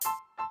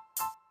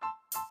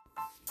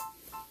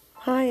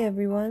Hi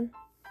everyone.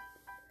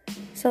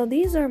 So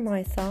these are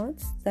my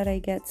thoughts that I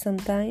get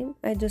sometime.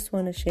 I just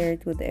want to share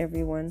it with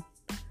everyone.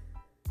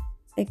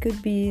 It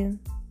could be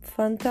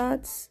fun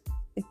thoughts,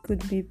 it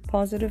could be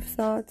positive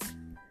thoughts,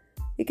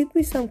 it could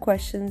be some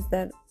questions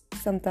that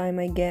sometime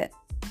I get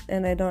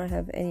and I don't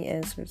have any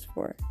answers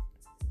for.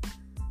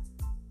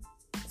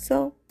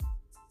 So,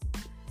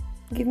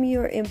 give me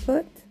your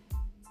input.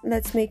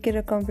 Let's make it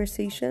a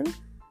conversation.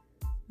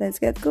 Let's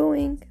get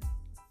going.